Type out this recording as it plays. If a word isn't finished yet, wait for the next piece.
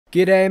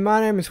G'day, my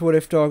name is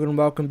WhatIfDog and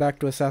welcome back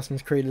to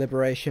Assassin's Creed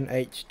Liberation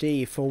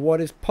HD for what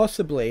is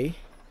possibly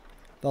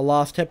the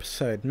last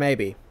episode.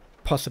 Maybe.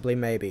 Possibly,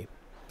 maybe.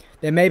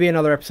 There may be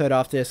another episode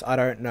after this, I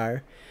don't know.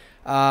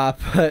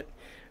 But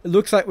it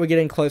looks like we're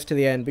getting close to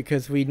the end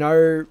because we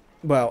know...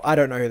 Well, I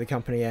don't know who the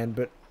company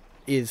man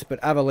is, but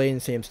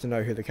Aveline seems to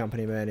know who the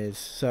company man is.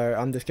 So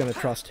I'm just going to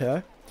trust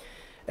her.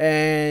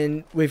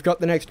 And we've got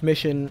the next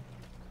mission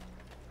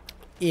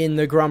in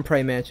the Grand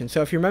Prix Mansion.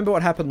 So if you remember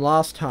what happened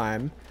last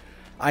time...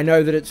 I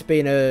know that it's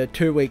been a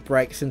 2-week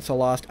break since the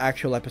last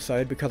actual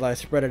episode because I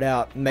spread it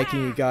out,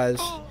 making you guys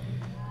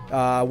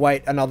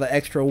wait another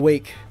extra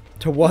week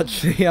to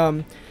watch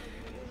the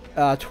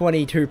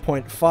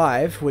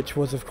 22.5, which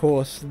was of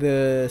course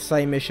the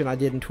same mission I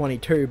did in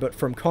 22, but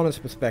from Connor's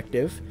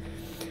perspective.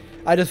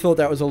 I just thought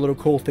that was a little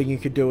cool thing you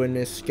could do in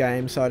this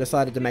game, so I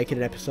decided to make it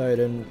an episode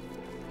and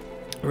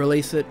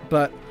release it.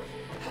 But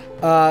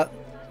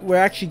we're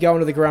actually going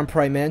to the Grand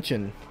Prix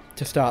Mansion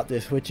to start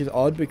this, which is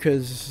odd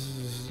because...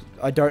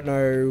 I don't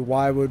know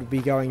why we'd be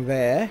going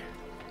there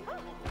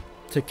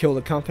to kill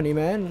the company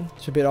man.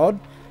 It's a bit odd.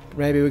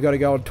 Maybe we got to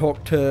go and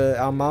talk to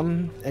our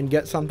mum and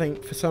get something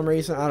for some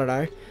reason. I don't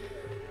know.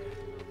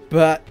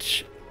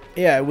 But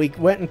yeah, we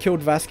went and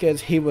killed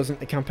Vasquez. He wasn't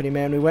the company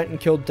man. We went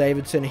and killed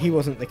Davidson. He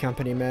wasn't the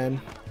company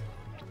man.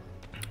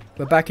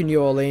 We're back in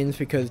New Orleans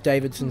because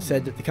Davidson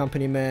said that the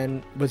company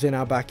man was in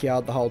our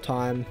backyard the whole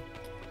time.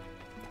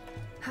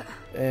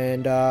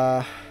 And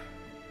yeah.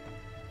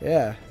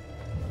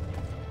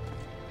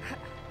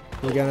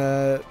 We're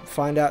gonna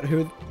find out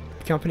who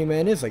the company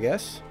man is, I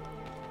guess.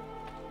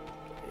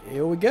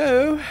 Here we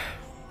go.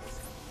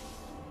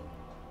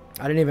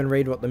 I didn't even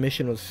read what the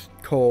mission was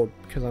called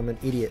because I'm an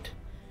idiot.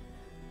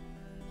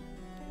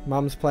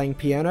 Mum's playing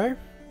piano.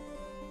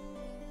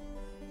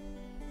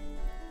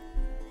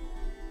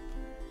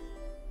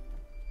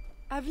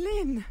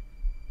 Aveline,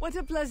 what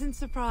a pleasant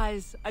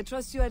surprise. I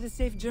trust you had a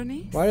safe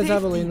journey? Why does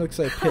Aveline look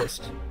so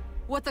pissed?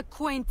 What a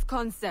quaint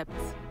concept.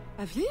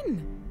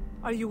 Aveline,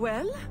 are you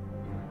well?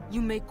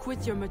 You may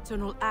quit your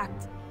maternal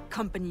act,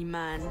 company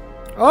man.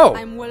 Oh!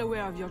 I'm well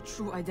aware of your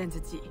true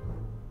identity.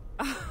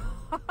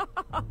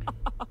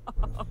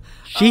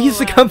 She's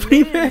the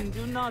company man?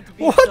 Do not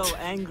be what? so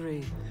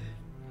angry.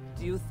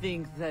 Do you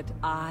think that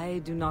I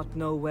do not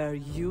know where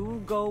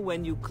you go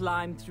when you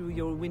climb through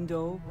your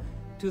window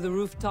to the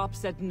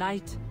rooftops at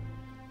night?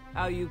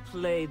 How you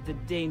played the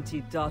dainty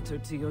daughter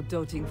to your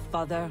doting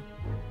father?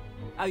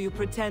 How you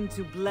pretend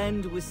to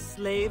blend with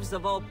slaves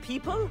of all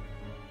people?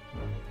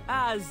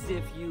 As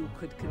if you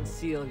could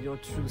conceal your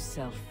true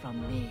self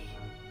from me.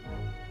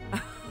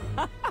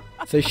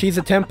 So she's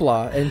a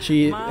Templar, and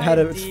she had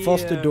a My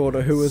foster dear,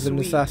 daughter who was an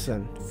sweet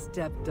assassin.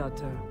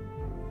 Stepdaughter,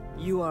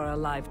 you are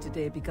alive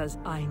today because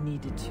I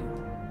needed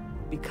you.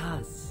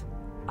 Because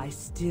I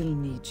still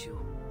need you.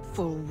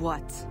 For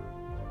what?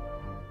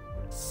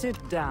 Sit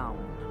down.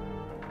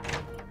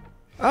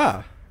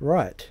 Ah,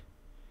 right.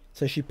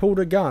 So she pulled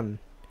a gun,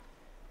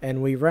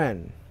 and we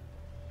ran.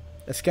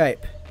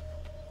 Escape.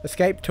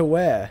 Escape to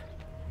where?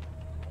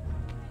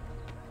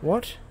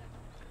 What?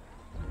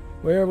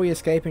 Where are we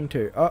escaping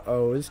to?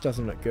 Uh-oh, this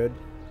doesn't look good.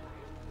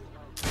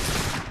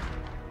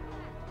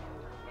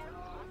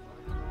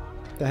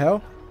 The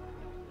hell?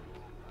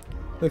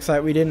 Looks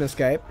like we didn't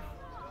escape.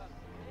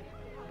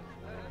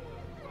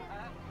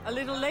 A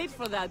little late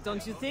for that,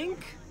 don't you think?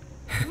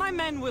 My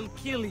men will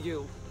kill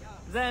you.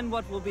 Then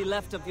what will be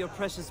left of your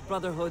precious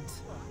brotherhood?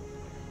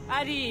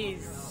 At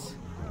ease.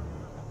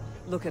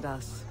 Look at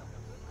us.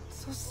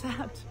 So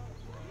sad.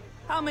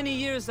 How many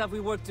years have we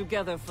worked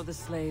together for the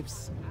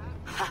slaves?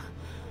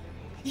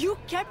 You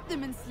kept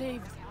them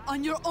enslaved,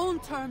 on your own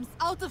terms,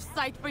 out of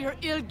sight for your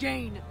ill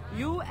gain.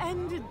 You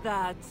ended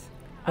that.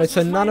 Wait,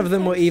 so none of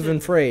them were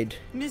even freed?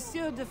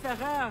 Monsieur de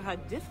Ferrer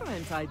had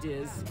different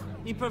ideas.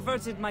 He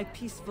perverted my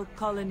peaceful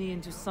colony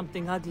into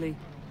something ugly.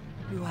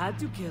 You had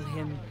to kill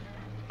him.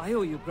 I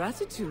owe you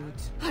gratitude.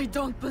 I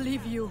don't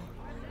believe you.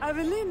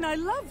 Aveline, I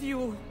love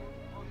you.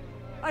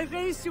 I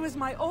raised you as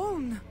my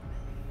own.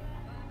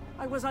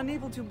 I was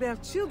unable to bear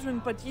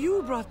children, but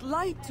you brought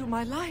light to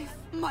my life.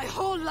 My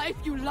whole life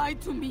you lied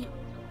to me.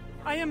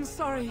 I am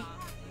sorry.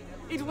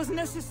 It was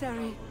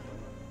necessary.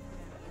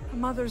 A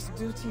mother's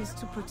duty is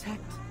to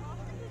protect.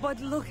 But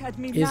look at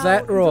me now Is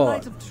that in the right?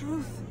 light of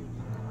truth.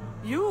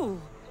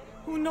 You,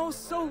 who know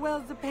so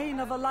well the pain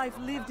of a life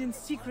lived in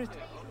secret,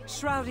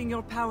 shrouding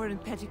your power in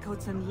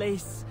petticoats and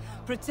lace,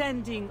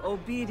 pretending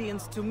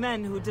obedience to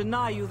men who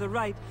deny you the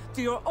right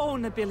to your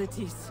own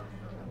abilities.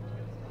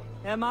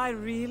 Am I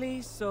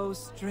really so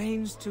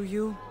strange to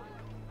you?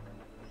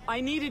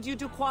 I needed you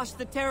to quash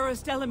the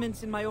terrorist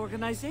elements in my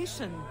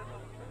organization.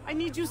 I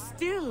need you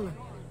still.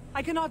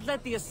 I cannot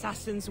let the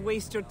assassins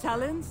waste your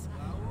talents.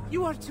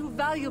 You are too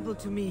valuable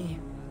to me.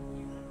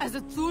 As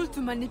a tool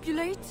to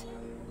manipulate?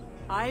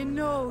 I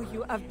know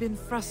you have been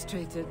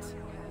frustrated.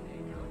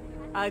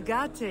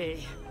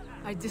 Agate.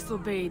 I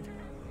disobeyed.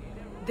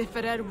 De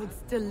Ferrer would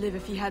still live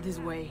if he had his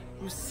way.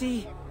 You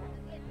see,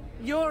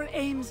 your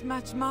aims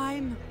match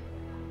mine.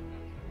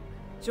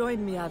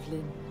 Join me,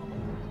 Aveline.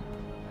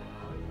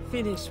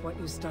 Finish what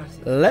you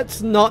started.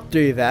 Let's not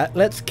do that.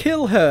 Let's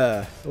kill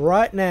her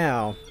right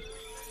now.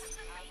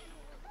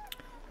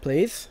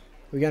 Please?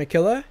 We're gonna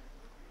kill her?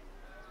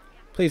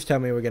 Please tell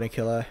me we're gonna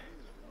kill her.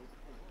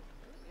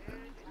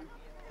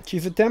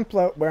 She's a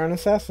Templar. We're an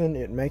assassin.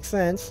 It makes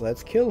sense.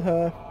 Let's kill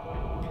her.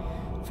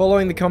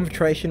 Following the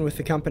confrontation with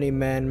the company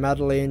man,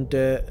 Madeleine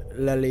de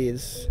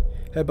Lelise,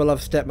 her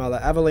beloved stepmother,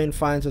 Aveline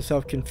finds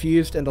herself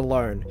confused and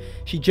alone.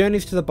 She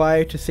journeys to the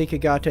bayou to seek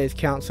Agate's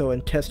counsel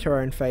and test her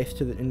own faith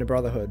in the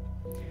Brotherhood.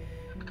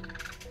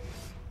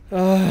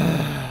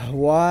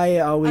 Why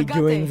are we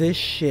doing this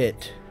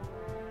shit?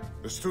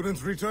 The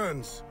student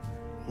returns.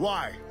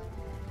 Why?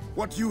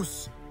 What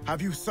use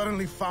have you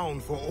suddenly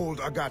found for old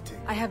Agate?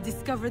 I have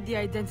discovered the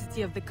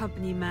identity of the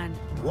company man.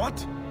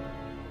 What?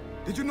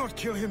 Did you not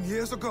kill him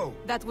years ago?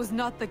 That was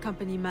not the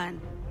company man.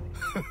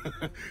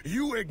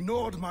 You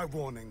ignored my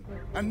warning,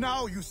 and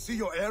now you see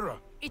your error.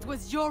 It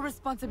was your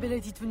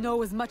responsibility to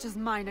know as much as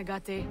mine,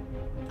 Agate.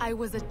 I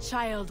was a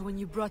child when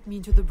you brought me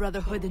into the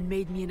Brotherhood and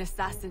made me an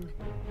assassin.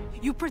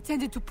 You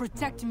pretended to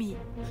protect me,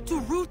 to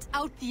root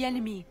out the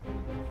enemy.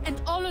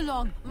 And all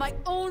along, my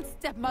own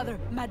stepmother,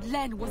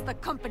 Madeleine, was the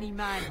company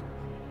man.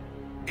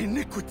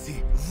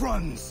 Iniquity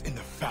runs in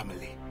the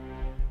family.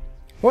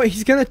 What?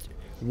 He's gonna...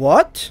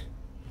 What?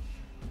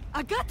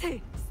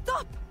 Agate,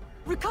 stop!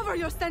 Recover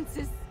your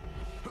senses!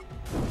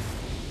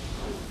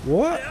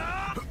 What?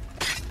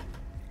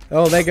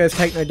 Oh, there goes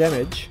take no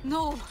damage.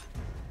 No,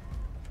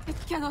 it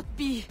cannot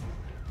be.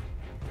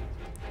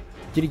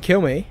 Did he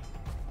kill me?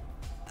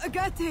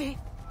 Agate,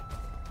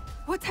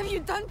 what have you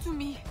done to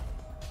me?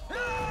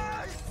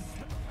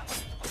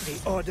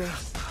 The Order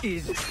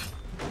is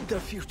the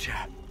future.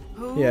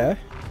 Who? Yeah.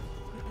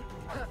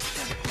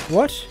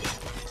 What?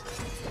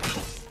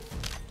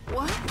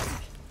 What?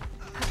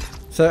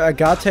 So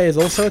Agate is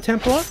also a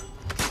Templar?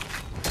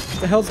 What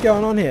the hell's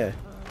going on here?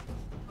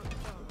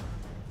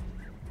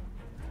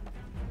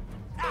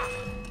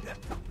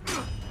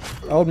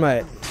 Old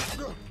mate.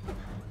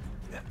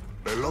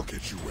 The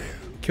locket you wear.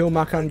 Kill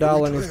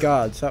Makandal and his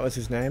guards. That was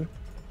his name.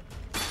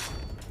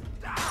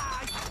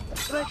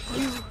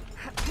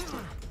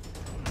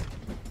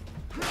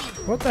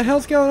 What the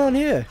hell's going on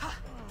here?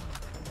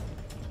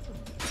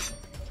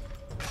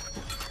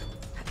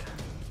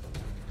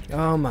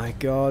 Oh my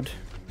god.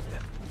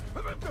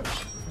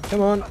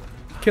 Come on.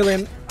 Kill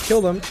him. Kill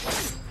them.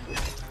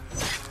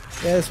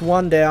 There's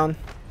one down.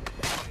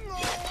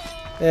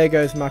 There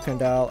goes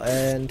Makandal,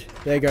 and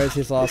there goes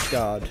his last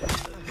guard.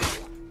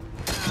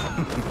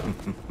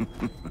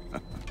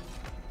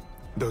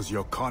 Does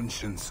your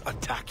conscience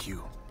attack you?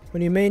 What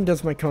do you mean,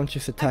 does my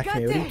conscience attack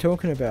me? What are you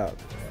talking about?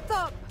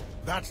 Stop!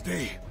 That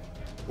day,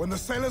 when the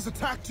sailors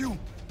attacked you,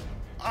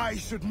 I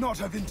should not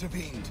have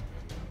intervened.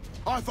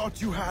 I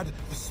thought you had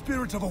the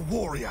spirit of a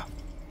warrior,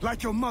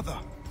 like your mother.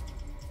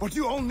 But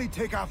you only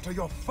take after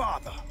your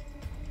father,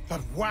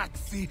 that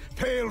waxy,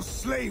 pale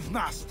slave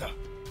master.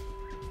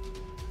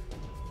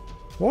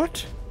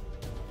 What?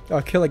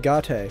 Oh, kill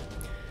Agate.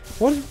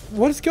 What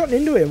has gotten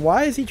into him?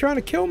 Why is he trying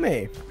to kill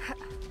me?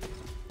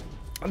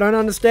 I don't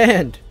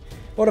understand.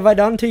 What have I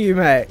done to you,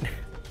 mate?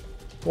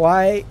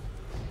 Why?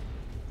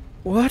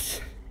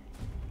 What?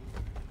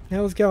 The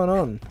hell's going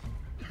on?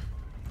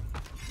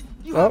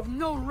 You have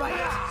no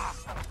right!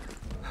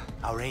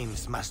 Our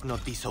aims must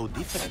not be so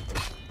different.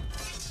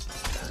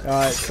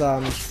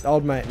 It's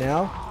old mate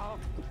now.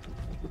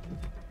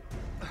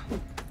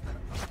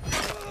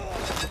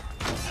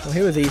 Well,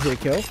 he was easy to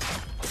kill.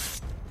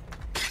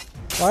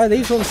 Why are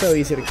these ones so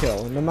easy to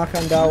kill and the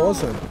Makandal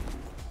wasn't?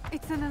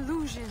 It's an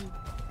illusion.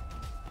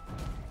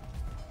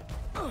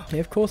 Yeah,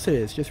 of course it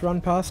is. Just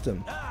run past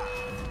him.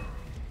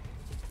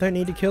 Don't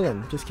need to kill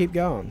him. Just keep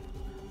going.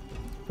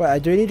 Wait, I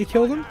do need to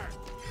kill them?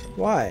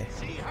 Why?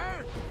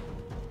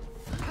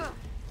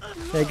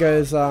 There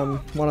goes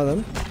one of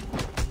them.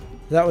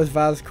 That was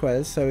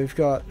Vasquez, so we've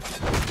got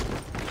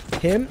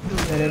him,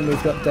 and then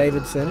we've got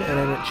Davidson, and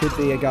then it should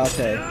be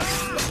Agate.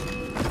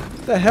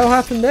 What the hell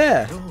happened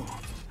there?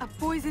 A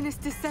poisonous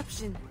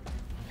deception.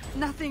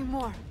 Nothing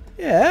more.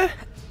 Yeah?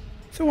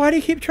 So why do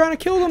you keep trying to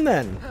kill them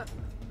then?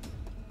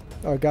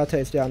 Oh,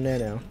 Agate's down there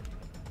now.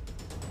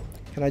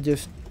 Can I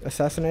just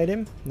assassinate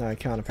him? No, I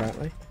can't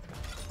apparently.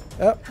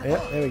 Oh,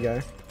 yeah, there we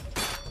go.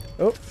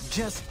 Oh.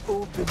 Just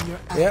open your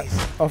eyes.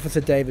 Yep, Officer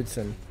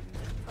Davidson.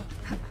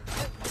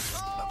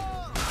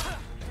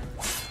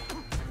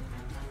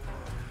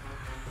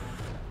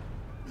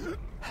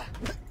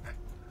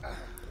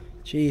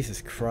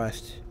 Jesus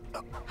Christ.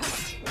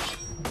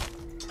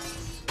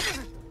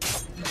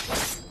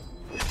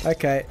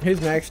 Okay,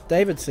 who's next?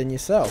 Davidson,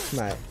 yourself,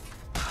 mate.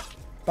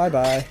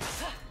 Bye-bye.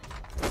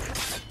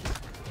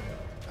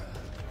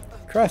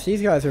 Christ,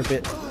 these guys are a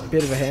bit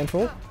of a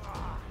handful.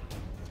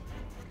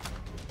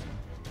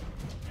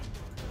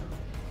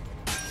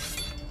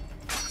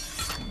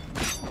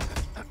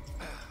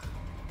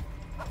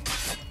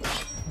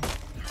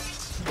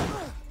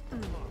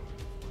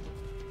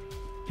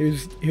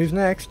 Who's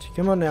next?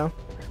 Come on now.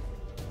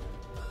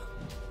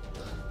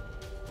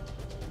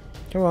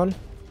 Come on.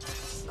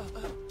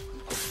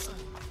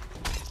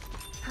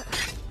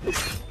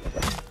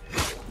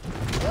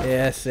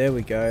 Yes, there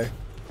we go.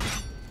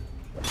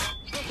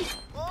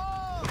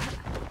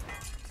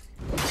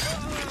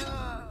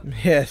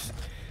 Yes.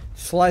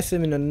 Slice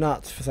him into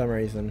nuts for some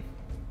reason.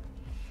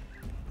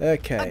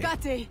 Okay.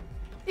 Agate!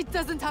 It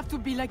doesn't have to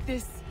be like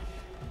this.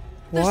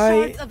 Why? The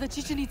shards of the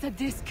Chichen Itza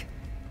disc.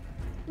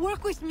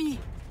 Work with me.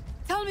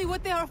 Tell me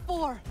what they are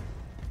for.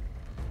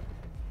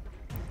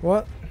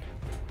 What?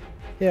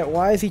 Yeah,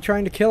 why is he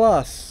trying to kill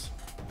us?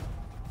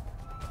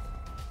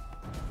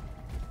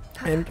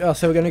 And oh,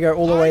 so we're gonna go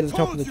all the way to the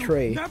top of the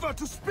tree. Never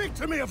to speak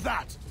to me of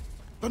that.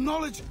 The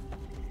knowledge,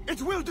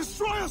 it will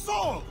destroy us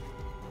all.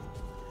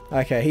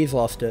 Okay, he's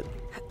lost it.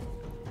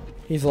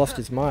 He's lost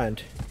his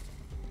mind.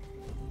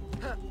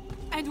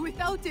 And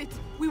without it,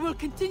 we will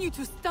continue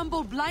to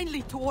stumble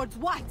blindly towards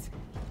what?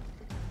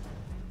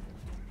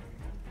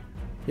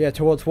 Yeah,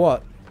 towards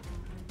what?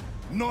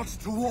 Not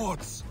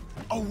towards.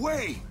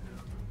 Away.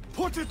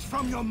 Put it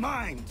from your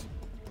mind.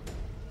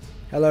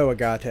 Hello,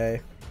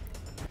 Agate.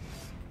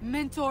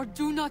 Mentor,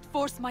 do not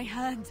force my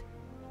hand.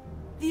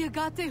 The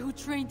Agate who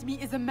trained me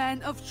is a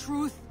man of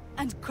truth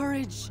and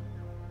courage.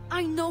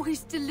 I know he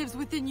still lives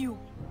within you.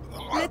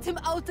 Let him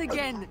out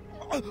again.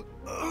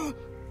 Oh.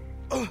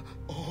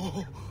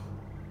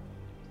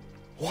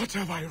 What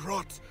have I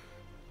wrought?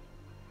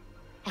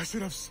 I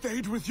should have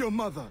stayed with your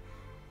mother.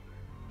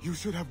 You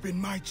should have been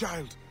my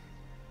child.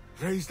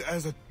 Raised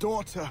as a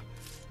daughter.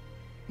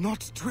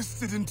 Not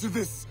twisted into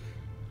this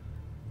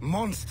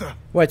monster.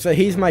 Wait, so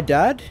he's my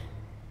dad?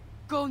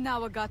 Go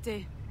now,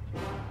 Agate.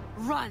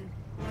 Run.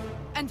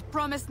 And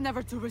promise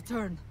never to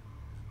return.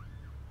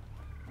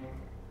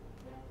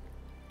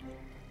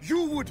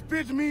 You would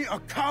bid me a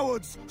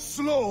coward's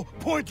slow,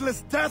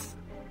 pointless death?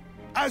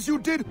 As you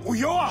did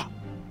Ulloa?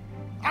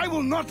 I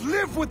will not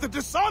live with the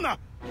dishonor!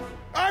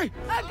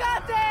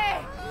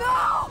 Agate!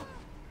 No!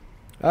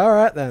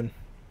 Alright then.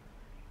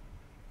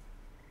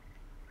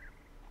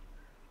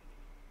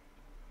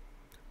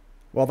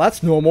 Well,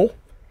 that's normal.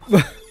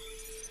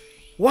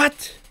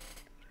 What?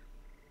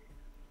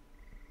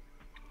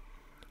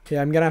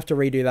 Yeah, I'm gonna have to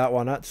redo that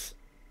one. That's...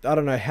 I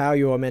don't know how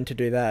you were meant to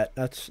do that.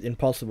 That's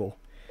impossible.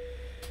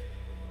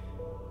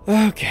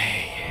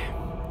 Okay.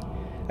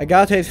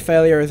 Agate's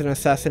failure as an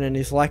assassin and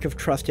his lack of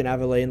trust in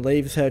Aveline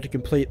leaves her to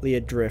completely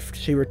adrift.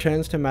 She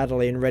returns to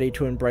Madeline, ready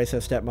to embrace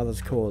her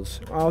stepmother's cause.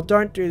 Oh,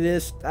 don't do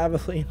this,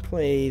 Aveline,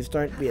 please.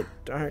 Don't do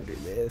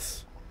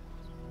this.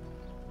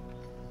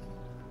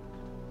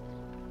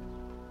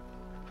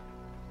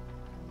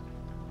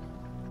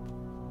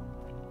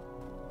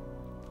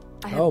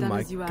 I have Oh done my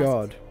as you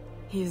god. asked.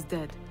 He is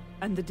dead.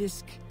 And the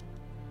disc.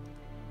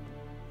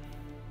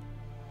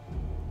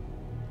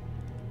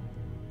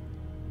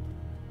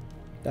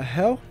 The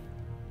hell?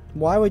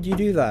 Why would you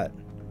do that?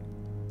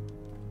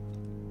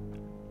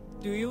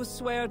 Do you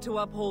swear to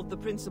uphold the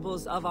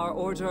principles of our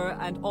order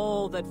and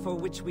all that for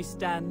which we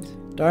stand?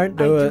 Don't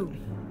do it.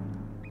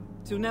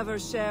 To never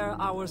share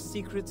our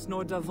secrets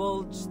nor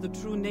divulge the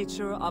true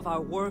nature of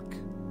our work?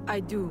 I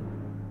do.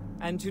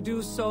 And to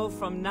do so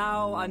from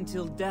now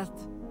until death,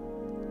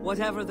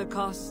 whatever the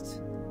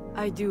cost?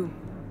 I do.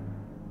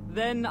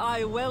 Then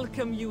I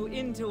welcome you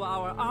into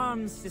our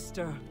arms,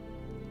 sister.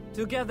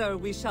 Together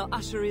we shall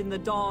usher in the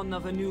dawn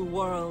of a new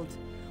world.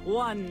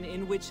 One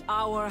in which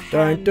our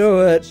hands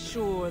will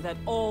ensure that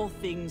all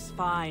things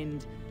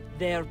find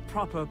their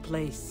proper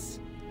place.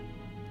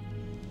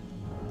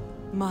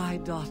 My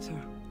daughter,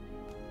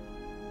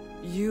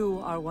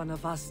 you are one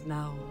of us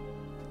now.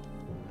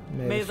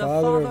 May the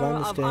Father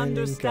of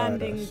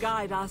Understanding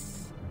guide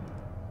us.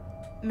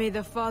 May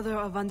the Father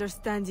of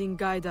Understanding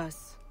guide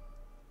us.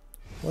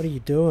 What are you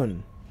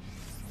doing?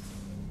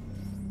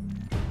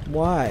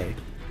 Why?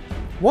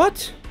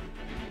 What?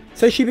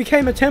 So she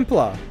became a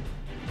Templar?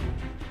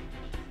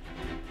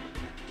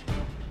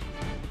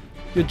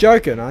 You're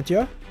joking, aren't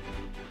you?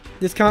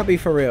 This can't be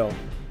for real.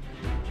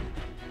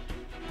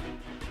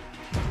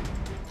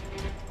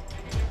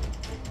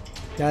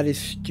 That is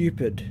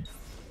stupid.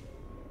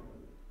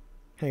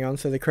 Hang on,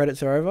 so the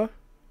credits are over?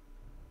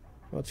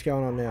 What's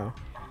going on now?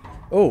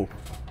 Oh.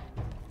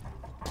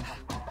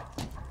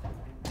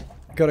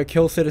 Gotta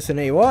kill Citizen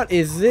E. What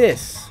is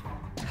this?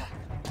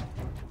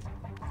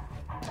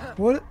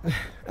 What?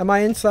 Am I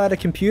inside a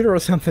computer or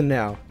something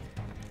now?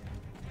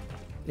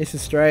 This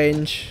is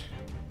strange.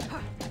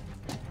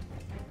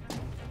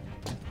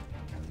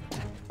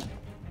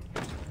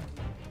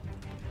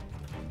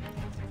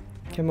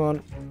 Come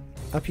on.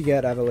 Up you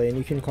get, Aveline.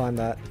 You can climb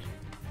that.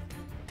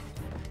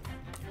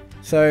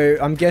 So,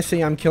 I'm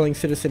guessing I'm killing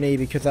Citizen E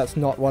because that's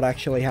not what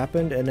actually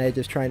happened and they're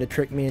just trying to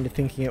trick me into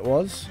thinking it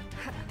was.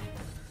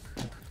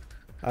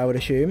 I would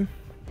assume.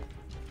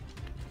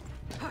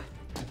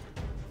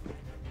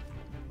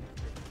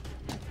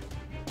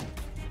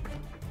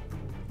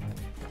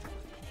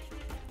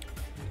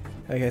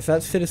 Okay, so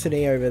that's Citizen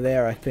E over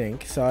there, I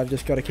think. So I've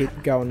just got to keep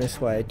going this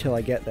way till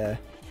I get there.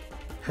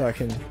 So I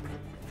can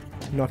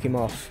knock him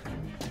off.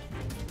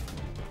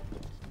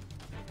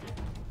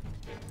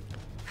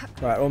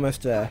 Right,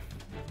 almost there.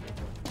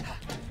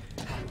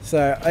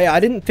 So, yeah, I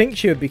didn't think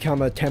she would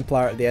become a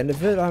Templar at the end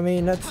of it. I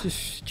mean, that's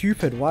just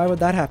stupid. Why would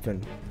that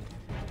happen?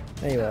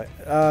 Anyway,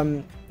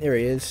 here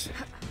he is.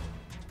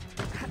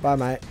 Bye,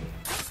 mate.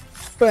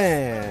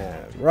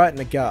 Bam! Right in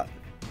the gut.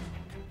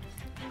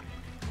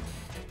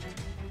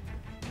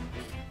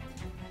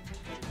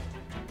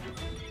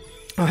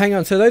 Oh, hang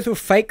on. So those were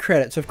fake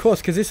credits, of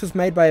course, because this was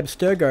made by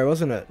Abstergo,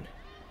 wasn't it?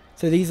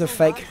 So these are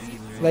fake.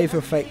 These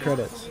were fake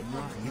credits.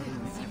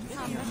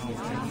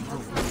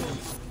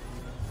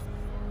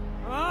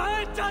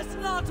 It does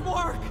not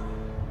work!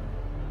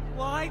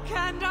 Why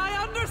can't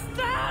I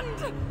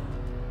understand?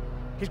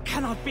 It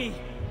cannot be.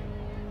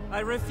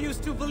 I refuse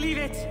to believe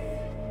it.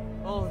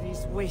 All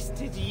these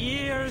wasted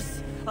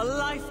years, a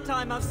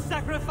lifetime of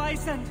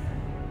sacrifice, and...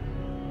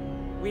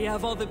 we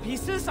have all the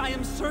pieces, I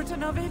am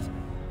certain of it.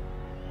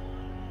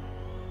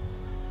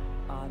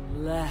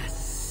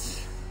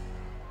 Unless...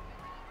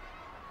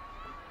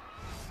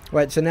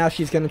 Wait, so now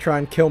she's going to try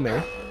and kill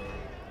me.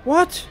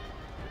 What?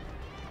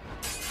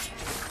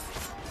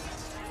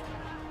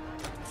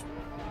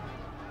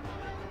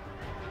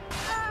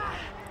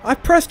 I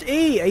pressed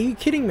E! Are you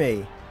kidding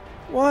me?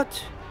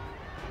 What?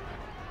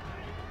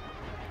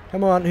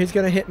 Come on, who's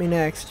gonna hit me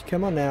next?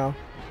 Come on now.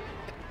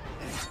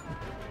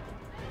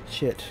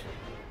 Shit.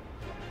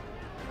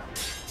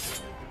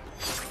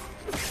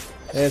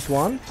 There's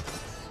one.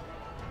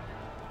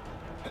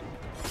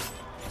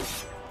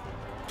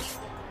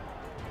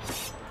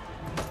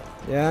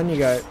 Down you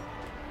go.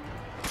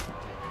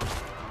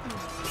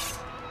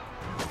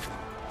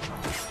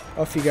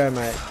 Off you go,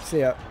 mate. See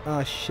ya.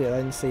 Oh shit, I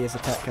didn't see his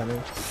attack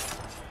coming.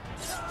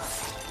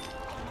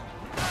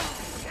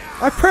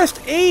 I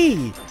pressed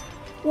E!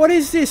 What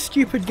is this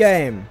stupid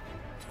game?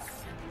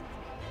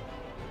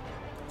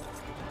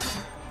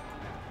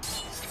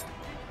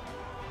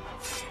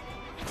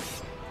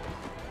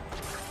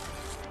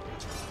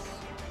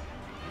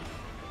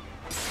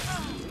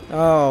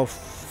 Oh,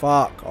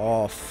 fuck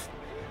off.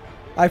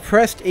 I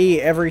pressed E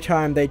every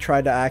time they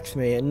tried to axe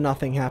me and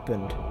nothing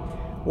happened.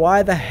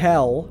 Why the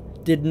hell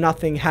did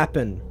nothing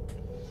happen?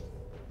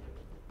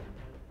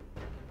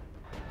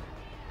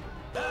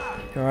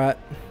 Alright.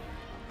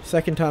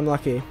 Second time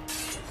lucky.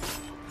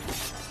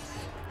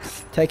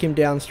 Take him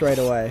down straight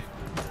away.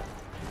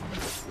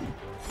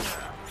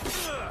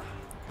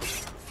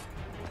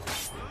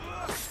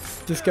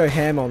 Just go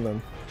ham on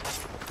them.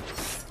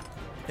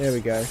 There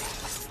we go.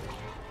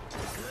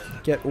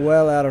 Get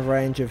well out of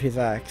range of his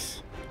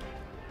axe.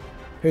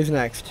 Who's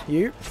next?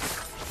 You?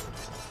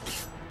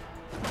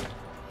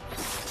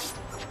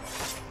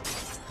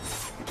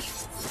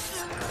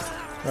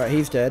 Right,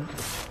 he's dead.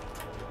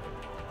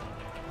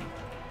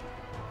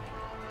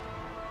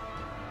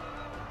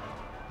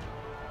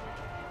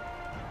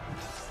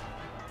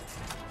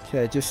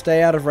 Okay, just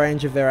stay out of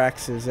range of their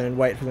axes and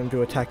wait for them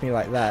to attack me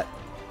like that.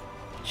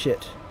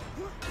 Shit.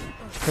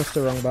 Pressed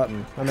the wrong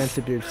button. I meant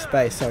to do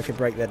space so I could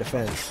break their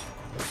defense.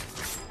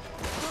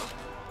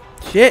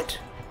 Shit!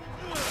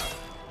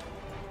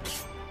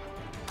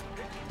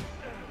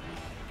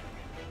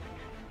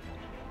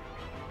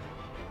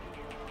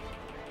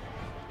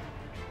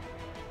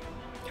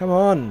 Come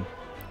on!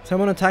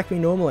 Someone attack me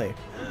normally.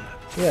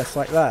 Yes,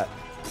 like that.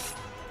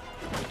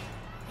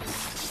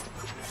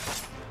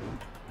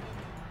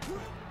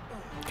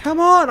 Come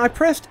on! I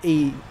pressed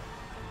E.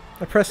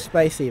 I pressed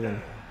space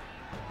even.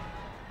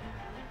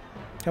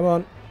 Come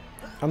on.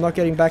 I'm not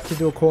getting back to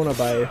do a corner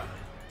by you.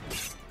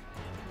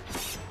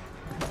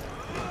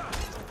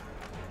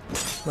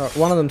 Right,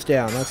 one of them's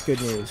down. That's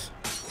good news.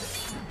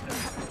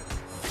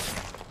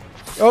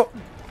 Oh!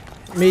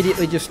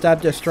 Immediately just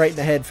stabbed her straight in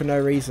the head for no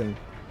reason.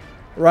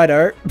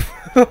 Righto.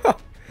 What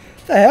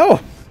the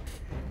hell?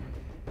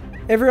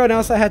 Everyone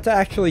else I had to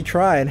actually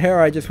try, and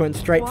her I just went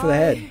straight for the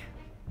head.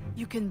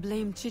 You can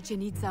blame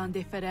Chichen Itza and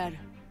De Ferrer,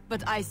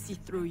 but I see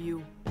through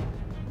you.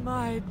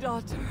 My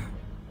daughter.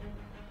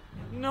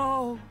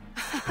 No.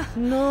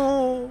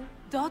 No.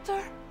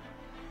 Daughter?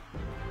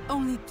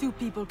 Only two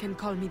people can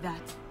call me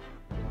that.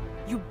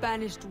 You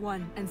banished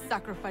one and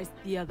sacrificed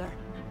the other.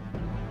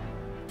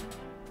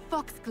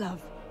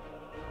 Foxglove.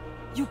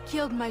 You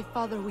killed my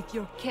father with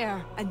your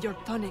care and your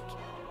tonic.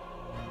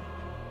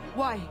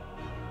 Why?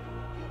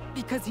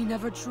 Because he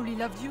never truly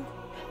loved you?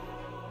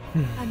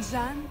 And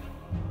Jeanne?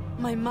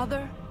 My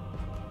mother?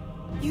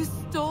 You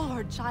stole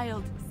her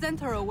child, sent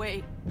her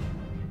away.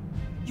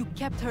 You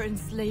kept her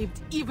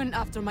enslaved even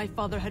after my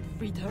father had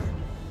freed her.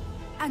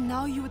 And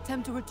now you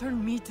attempt to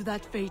return me to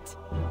that fate.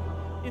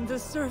 In the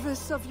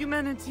service of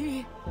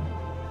humanity.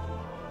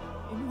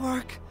 In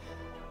work.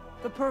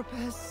 The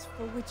purpose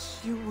for which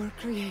you were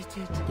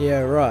created.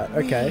 Yeah, right,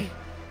 okay.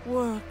 We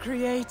were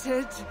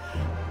created.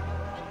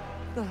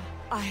 The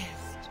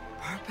highest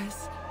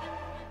purpose.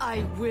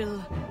 I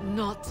will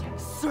not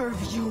serve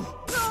you.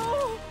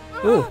 No!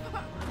 Ooh.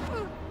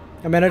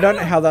 I mean, I don't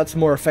know how that's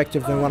more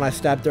effective than when I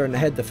stabbed her in the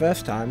head the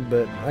first time,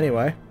 but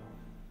anyway.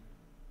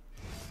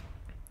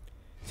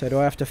 So do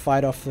I have to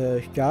fight off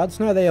the guards?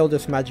 No, they all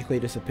just magically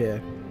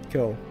disappear.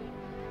 Cool.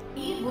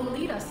 Eve will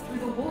lead us through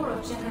the war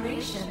of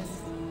generations.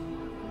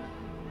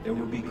 There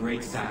will be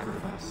great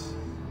sacrifice,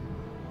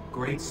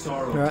 great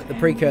sorrow. Alright, the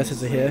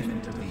precursors are here.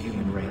 Of the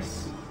human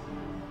race.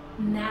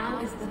 Now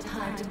is the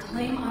time to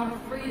claim our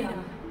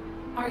freedom.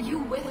 Are you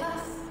with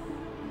us?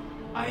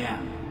 I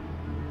am.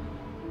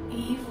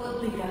 Eve will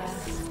lead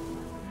us.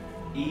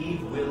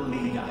 Eve will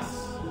lead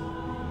us.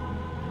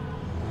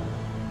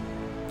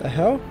 The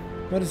hell?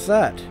 What is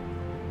that?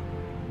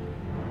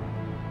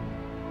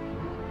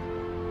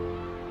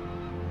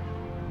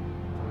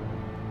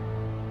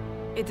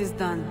 It is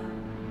done.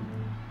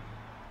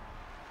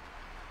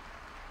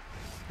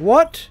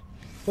 What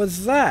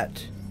was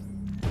that?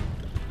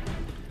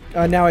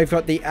 Oh, now we've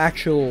got the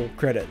actual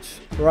credits.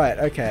 Right,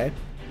 okay.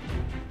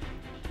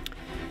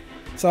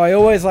 So I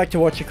always like to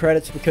watch the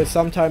credits because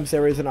sometimes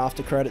there is an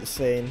after credits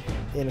scene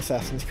in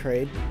Assassin's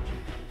Creed.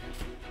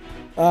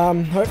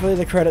 Hopefully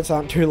the credits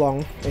aren't too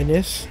long in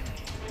this.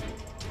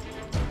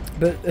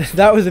 But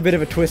that was a bit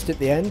of a twist at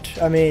the end.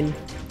 I mean,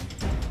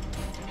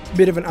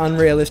 bit of an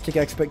unrealistic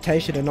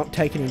expectation and not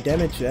take any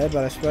damage there,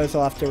 but I suppose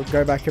I'll have to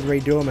go back and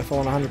redo them if I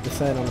want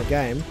 100% on the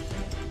game.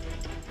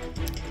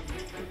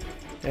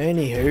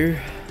 Anywho,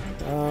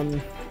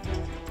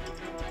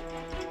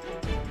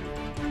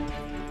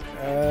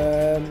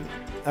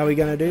 are we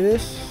gonna do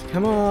this?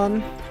 Come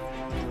on.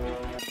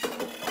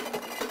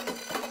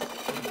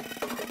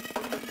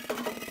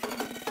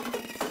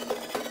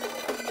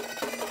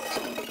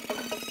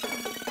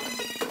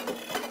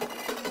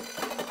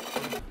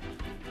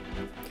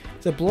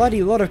 It's a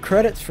bloody lot of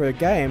credits for a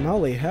game,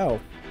 holy hell.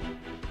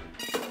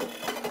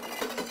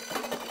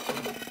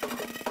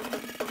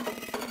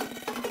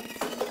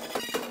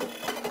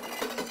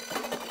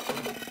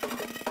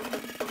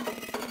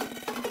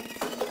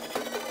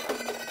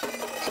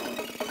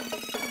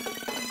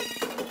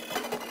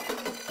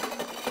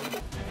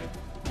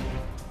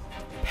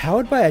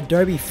 Powered by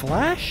Adobe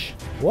Flash?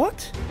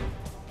 What?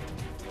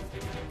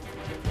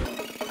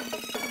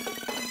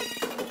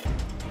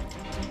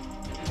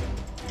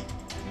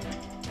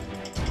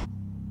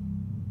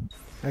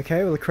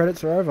 Okay, well the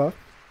credits are over.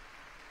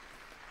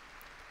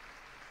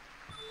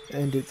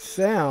 And it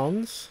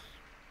sounds...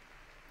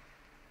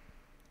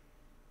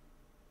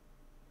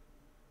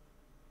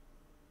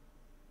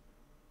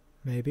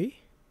 maybe?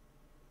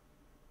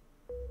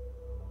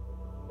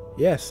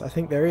 Yes, I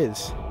think there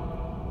is.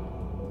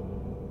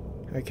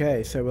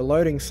 Okay, so we're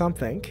loading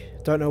something.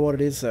 Don't know what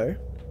it is though.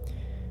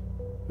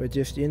 We're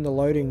just in the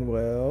loading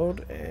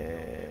world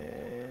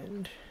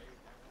and...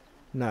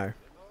 no.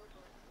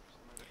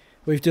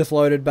 We've just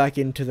loaded back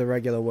into the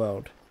regular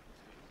world.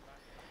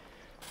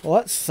 Well,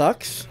 that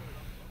sucks.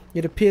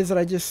 It appears that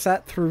I just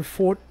sat through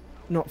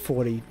not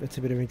 40, that's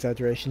a bit of an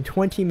exaggeration,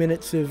 20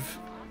 minutes of,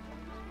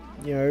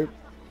 you know,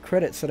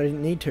 credits that I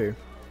didn't need to.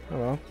 Oh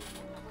well.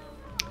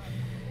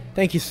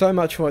 Thank you so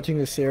much for watching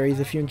this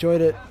series. If you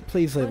enjoyed it,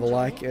 please leave a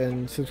like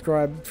and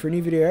subscribe for a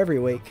new video every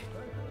week.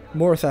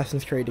 More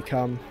Assassin's Creed to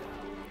come.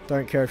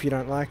 Don't care if you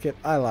don't like it.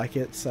 I like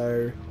it,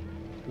 so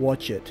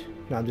watch it.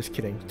 No, I'm just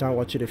kidding. Don't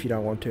watch it if you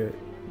don't want to.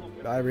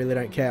 I really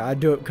don't care. I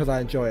do it because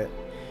I enjoy it.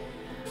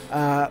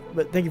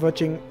 But thank you for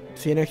watching.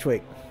 See you next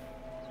week.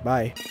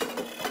 Bye.